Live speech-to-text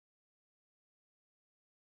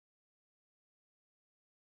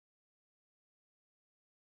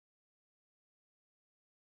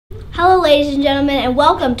Hello, ladies and gentlemen, and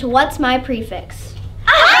welcome to What's My Prefix?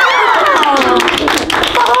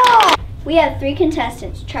 We have 3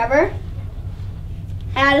 contestants, Trevor,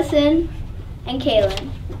 Addison, and Kaylin.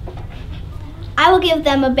 I will give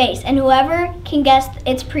them a base, and whoever can guess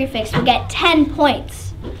its prefix will get 10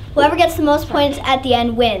 points. Whoever gets the most points at the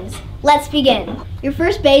end wins. Let's begin. Your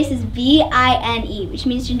first base is V-I-N-E, which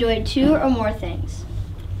means to enjoy 2 or more things.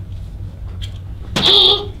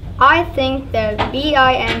 I think that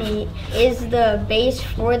V-I-N-E is the base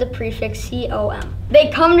for the prefix C-O-M.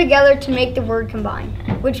 They come together to make the word combine,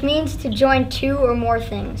 which means to join 2 or more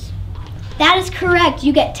things. That is correct.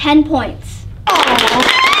 You get 10 points.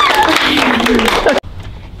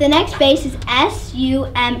 The next base is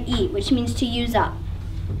S-U-M-E, which means to use up.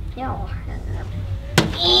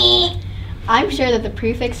 I'm sure that the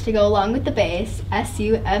prefix to go along with the base,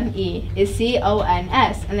 S-U-M-E, is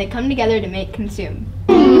C-O-N-S, and they come together to make consume.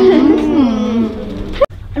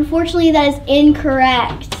 Unfortunately, that is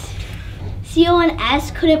incorrect.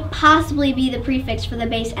 C-O-N-S couldn't possibly be the prefix for the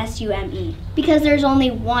base S-U-M-E because there's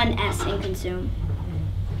only one S in consume.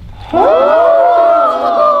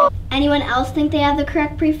 Anyone else think they have the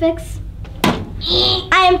correct prefix?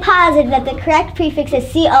 I am positive that the correct prefix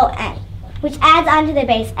is C-O-N, which adds onto the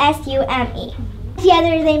base S-U-M-E.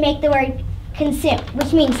 Together they make the word consume,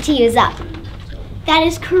 which means to use up. That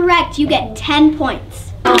is correct. You get 10 points.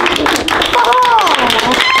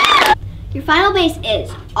 Your final base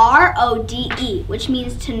is R-O-D-E, which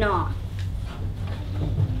means to gnaw.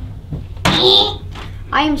 I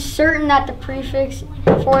am certain that the prefix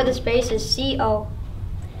for this base is C-O.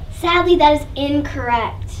 Sadly, that is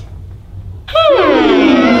incorrect.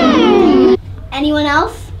 Anyone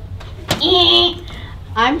else?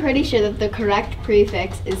 I'm pretty sure that the correct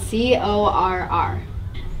prefix is C-O-R-R.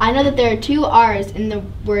 I know that there are 2 R's in the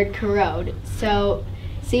word corrode, so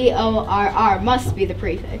C-O-R-R must be the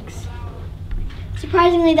prefix.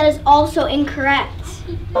 Surprisingly, that is also incorrect.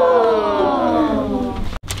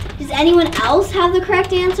 Does anyone else have the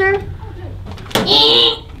correct answer?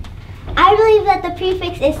 I believe that the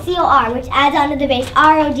prefix is C-O-R, which adds onto the base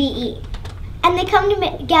R-O-D-E. And they come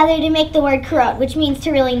together to make the word corrode, which means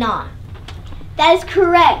to really gnaw. That is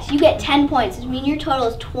correct. You get 10 points, which means your total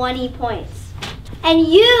is 20 points. And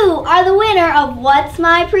you are the winner of What's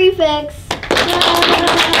My Prefix?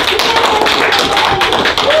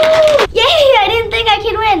 Yay! I didn't think I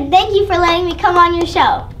could win. Thank you for letting me come on your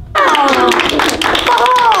show.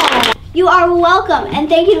 You are welcome, and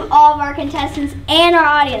thank you to all of our contestants and our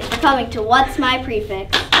audience for coming to What's My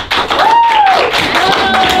Prefix?